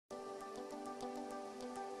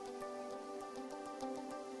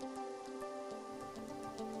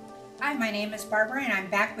Hi, my name is Barbara and I'm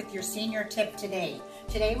back with your senior tip today.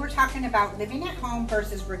 Today we're talking about living at home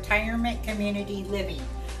versus retirement community living.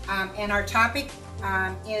 And our topic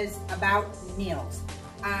is about meals.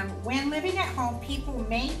 When living at home, people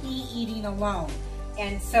may be eating alone.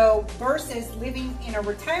 And so versus living in a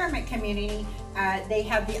retirement community, they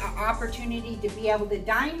have the opportunity to be able to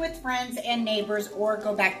dine with friends and neighbors or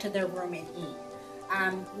go back to their room and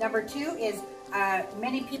eat. Number two is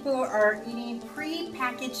many people are eating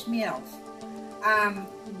pre-packaged meals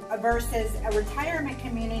versus a retirement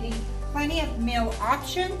community, plenty of meal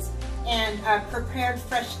options and prepared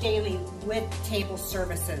fresh daily with table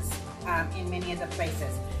services in many of the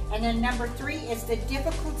places. And then number three is the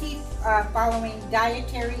difficulty following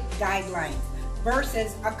dietary guidelines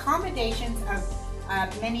versus accommodations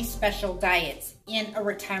of many special diets in a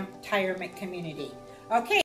retirement community. Okay.